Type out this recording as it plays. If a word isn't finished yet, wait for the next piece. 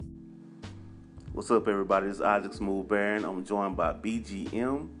What's up, everybody? This is Isaac Smooth Baron. I'm joined by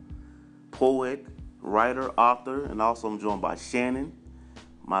BGM, poet, writer, author, and also I'm joined by Shannon,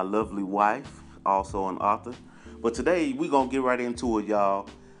 my lovely wife, also an author. But today we're gonna get right into it, y'all.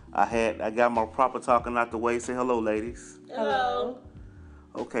 I got my proper talking out the way. Say hello, ladies. Hello.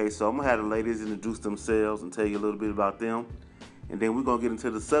 Okay, so I'm gonna have the ladies introduce themselves and tell you a little bit about them, and then we're gonna get into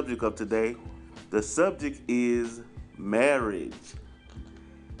the subject of today. The subject is marriage.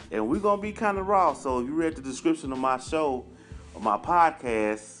 And we're going to be kind of raw. So if you read the description of my show, of my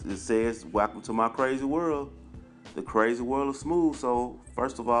podcast, it says, welcome to my crazy world. The crazy world of smooth. So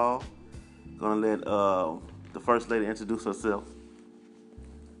first of all, going to let the first lady introduce herself.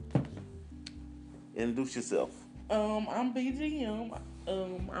 Introduce yourself. I'm BGM.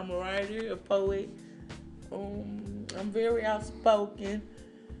 I'm a writer, a poet. I'm very outspoken.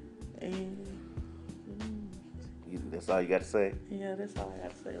 And That's all you got to say? yeah, that's all I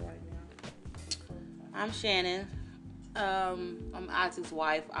got to say right now. I'm Shannon. I'm Isaac's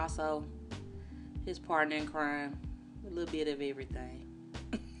wife, also his partner in crime. A little bit of everything.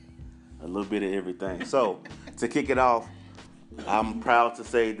 A little bit of everything. So, to kick it off, I'm proud to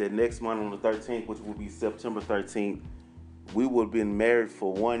say that next month on the 13th, which will be September 13th, we will have been married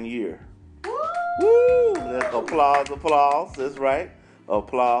for 1 year. Woo! Applause. That's right.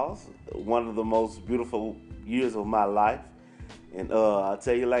 Applause. One of the most beautiful years of my life. And I'll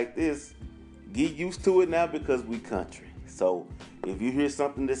tell you like this, get used to it now because we country. So if you hear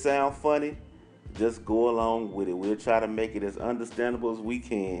something that sounds funny, just go along with it. We'll try to make it as understandable as we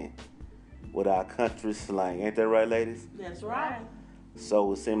can with our country slang. Ain't that right, ladies? That's right.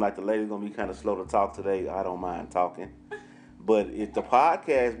 So it seemed like the ladies going to be kind of slow to talk today. I don't mind talking. But if the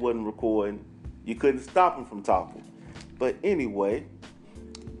podcast wasn't recording, you couldn't stop them from talking. But anyway,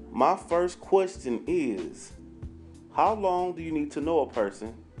 my first question is, how long do you need to know a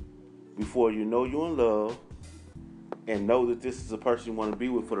person before you know you're in love and know that this is a person you want to be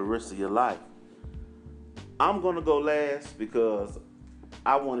with for the rest of your life? I'm going to go last because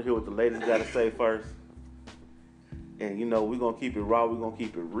I want to hear what the ladies got to say first. And, we're going to keep it raw. We're going to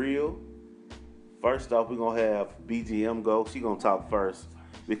keep it real. First off, we're going to have BGM go. She going to talk first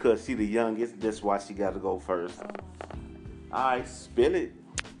because she the youngest. That's why she got to go first. All right, spill it.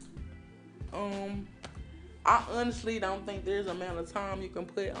 I honestly don't think there's an amount of time you can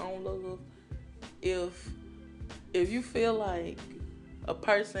put on love. If you feel like a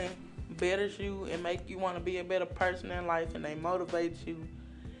person betters you and make you want to be a better person in life, and they motivate you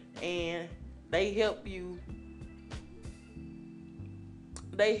and they help you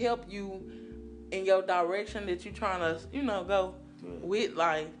in your direction that you're trying to, go with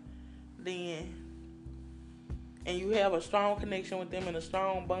life, then, and you have a strong connection with them and a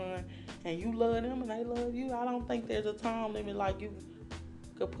strong bond, and you love them and they love you, I don't think there's a time limit like you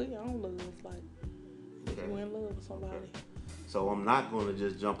could put on love, like if you in love with somebody. Okay. So I'm not going to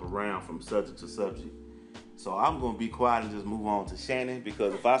just jump around from subject to subject. So I'm going to be quiet and just move on to Shannon,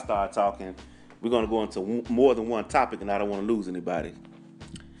 because if I start talking, we're going to go into more than one topic and I don't want to lose anybody.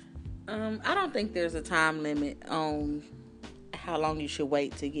 I don't think there's a time limit on how long you should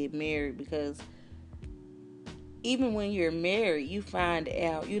wait to get married, because even when you're married, you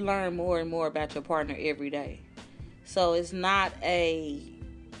learn more and more about your partner every day. So it's not I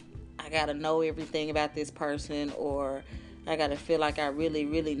gotta know everything about this person, or I gotta feel like I really,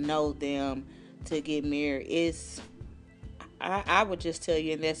 really know them to get married. I would just tell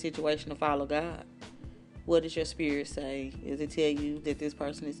you in that situation to follow God. What does your spirit say? Does it tell you that this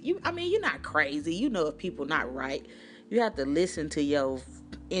person is you? I mean, you're not crazy. You know if people not right. You have to listen to your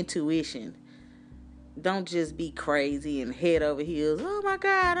intuition. Don't just be crazy and head over heels. Oh my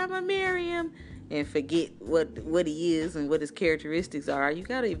God, I'm gonna marry him, and forget what he is and what his characteristics are. You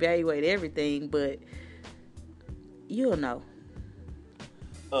gotta evaluate everything, but you'll know.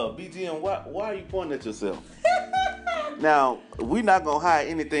 BGM, why are you pointing at yourself? Now, we're not gonna hide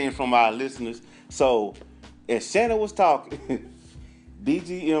anything from our listeners. So, as Shannon was talking,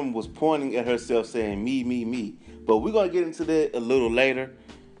 BGM was pointing at herself saying, me, me, me. But we're gonna get into that a little later.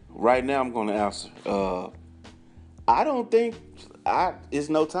 Right now, I'm gonna answer. I don't think it's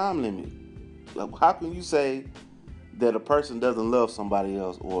no time limit. Like, how can you say that a person doesn't love somebody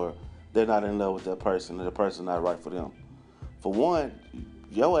else, or they're not in love with that person, and the person not right for them? For one,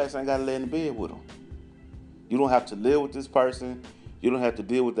 your ass ain't gotta lay in the bed with them. You don't have to live with this person. You don't have to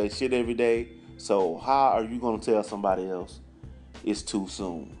deal with that shit every day. So how are you gonna tell somebody else it's too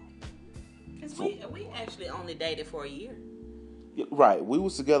soon? Because we actually only dated for a year. Right. We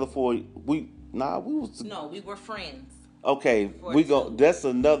was together we were friends. Okay, that's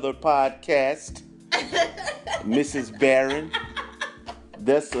another podcast. Mrs. Barron.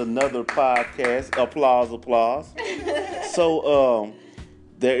 That's another podcast. Applause, applause. So,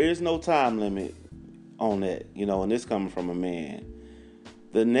 there is no time limit on that, and this coming from a man.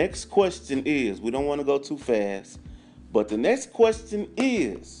 The next question is, we don't want to go too fast, but the next question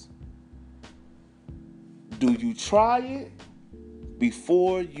is, do you try it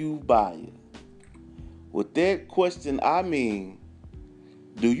before you buy it? With that question, I mean,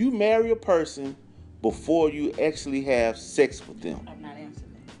 do you marry a person before you actually have sex with them? I'm not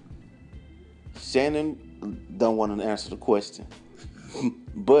answering that. Shannon don't want to answer the question,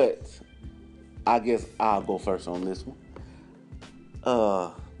 but I guess I'll go first on this one.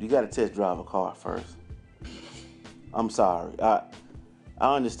 You got to test drive a car first. I'm sorry. I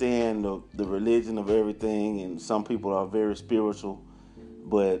understand the religion of everything, and some people are very spiritual,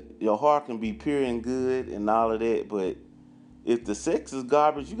 but your heart can be pure and good and all of that, but if the sex is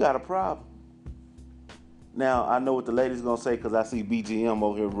garbage, you got a problem. Now, I know what the lady's going to say, because I see BGM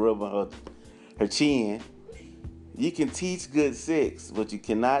over here rubbing her chin. You can teach good sex, but you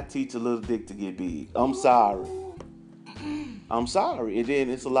cannot teach a little dick to get big. I'm sorry. I'm sorry. And then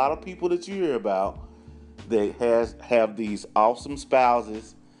it's a lot of people that you hear about that have these awesome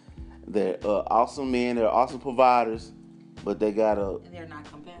spouses. They're awesome men. They're awesome providers, but they got a... And they're not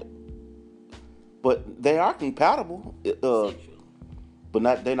compatible. But they are compatible.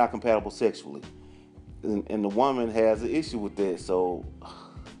 But they're not compatible sexually. And the woman has an issue with that, so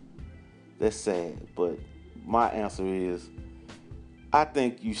that's sad. But my answer is, I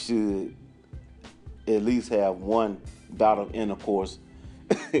think you should at least have one bout of intercourse.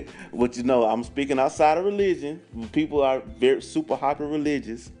 But I'm speaking outside of religion. People are very super hyper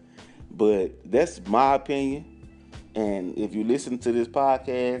religious, but that's my opinion. And if you listen to this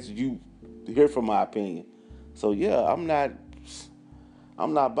podcast, you hear from my opinion. So yeah, I'm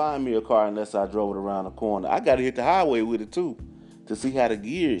not buying me a car unless I drove it around the corner. I got to hit the highway with it too to see how the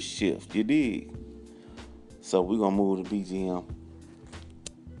gears shift. You dig? So we're going to move to BGM.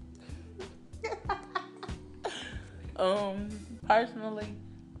 Personally,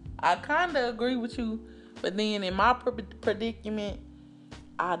 I kind of agree with you, but then in my predicament,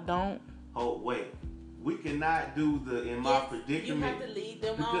 I don't. Oh, wait. We cannot do my predicament. You have to lead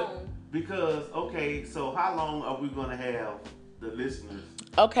them on. Because, okay, so how long are we going to have the listeners?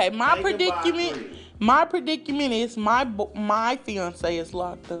 Okay, my predicament is my fiance is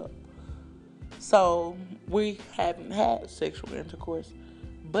locked up. So we haven't had sexual intercourse,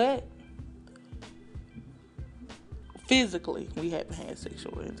 but physically we haven't had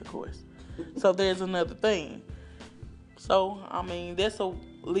sexual intercourse. So there's another thing. So I mean, that's a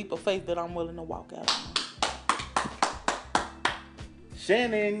leap of faith that I'm willing to walk out on.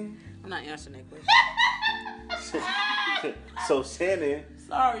 Shannon. I'm not answering that question. So Shannon.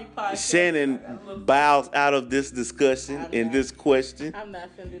 Sorry, podcast. Shannon bows out of this discussion and this question. I'm not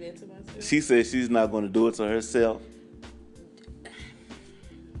finna do that to myself. She says she's not going to do it to herself.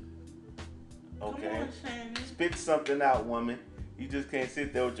 Okay. Come on, Shannon. Spit something out, woman. You just can't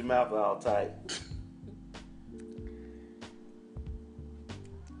sit there with your mouth all tight.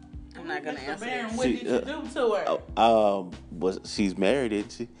 I'm not going to answer that. What did you do to her? But she's married,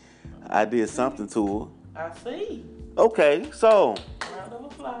 isn't she? I did something to her. I see. Okay, so round of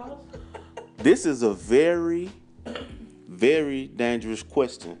applause. This is a very, very dangerous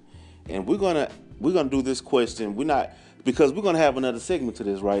question, and we're gonna do this question. Because we're gonna have another segment to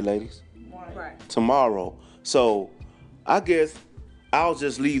this, right, ladies? Right. Tomorrow. So I guess I'll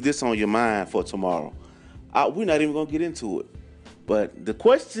just leave this on your mind for tomorrow. We're not even gonna get into it. But the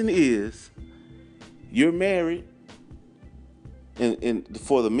question is, you're married, and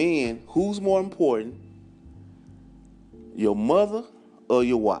for the men, who's more important? Your mother or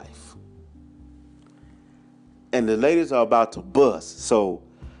your wife? And the ladies are about to bust, so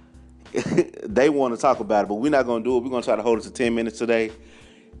they want to talk about it, but we're not going to do it. We're going to try to hold it to 10 minutes today.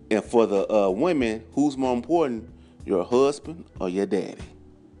 And for the women, who's more important, your husband or your daddy?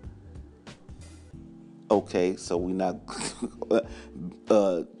 Okay, so we're not...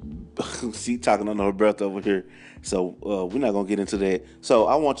 she talking under her breath over here, so we're not going to get into that. So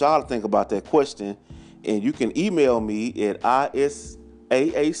I want y'all to think about that question. And you can email me at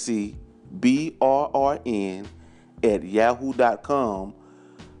isaacbrrn@yahoo.com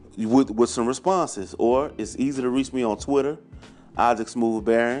with some responses. Or it's easy to reach me on Twitter, Isaac Smooth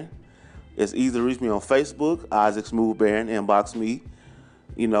Baron. It's easy to reach me on Facebook, Isaac Smooth Baron. Inbox me.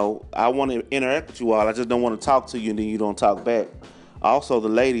 I want to interact with you all. I just don't want to talk to you and then you don't talk back. Also, the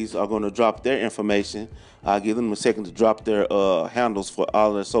ladies are going to drop their information. I'll give them a second to drop their handles for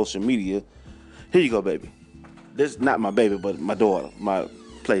all their social media. Here you go, baby. This is not my baby, but my daughter, my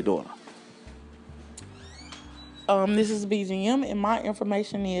play daughter. This is BGM, and my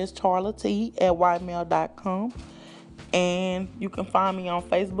information is charlat@whitemail.com. And you can find me on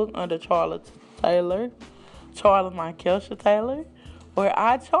Facebook under Charla Taylor, Charla Mykelsha Taylor, or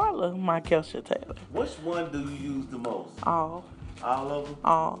Charla Mykelsha Taylor. Which one do you use the most? All. All of them?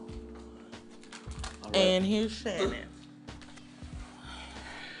 All. Right. And here's Shannon.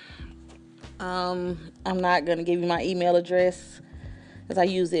 I'm not gonna give you my email address because I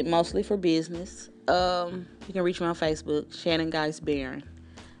use it mostly for business. You can reach me on Facebook, Shannon Geis Barron.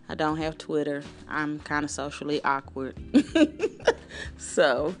 I don't have Twitter. I'm kind of socially awkward.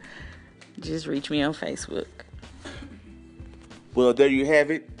 So just reach me on Facebook. Well, there you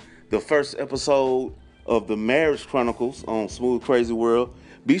have it. The first episode of the Marriage Chronicles on Smooth Crazy World.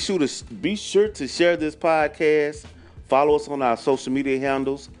 Be sure to share this podcast. Follow us on our social media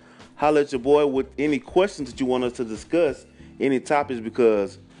handles. Holler at your boy with any questions that you want us to discuss, any topics,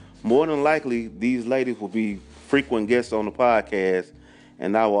 because more than likely these ladies will be frequent guests on the podcast,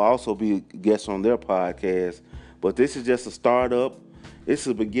 and I will also be guests on their podcast. But this is just a startup. It's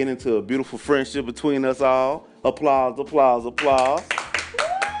a beginning to a beautiful friendship between us all. Applause, applause, applause.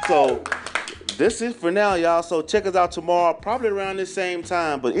 So this is for now, y'all. So check us out tomorrow, probably around this same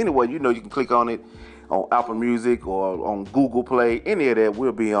time. But anyway, you can click on it on Apple Music or on Google Play. Any of that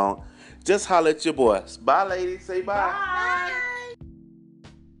we'll be on. Just holler at your boys. Bye, ladies. Say bye. Bye.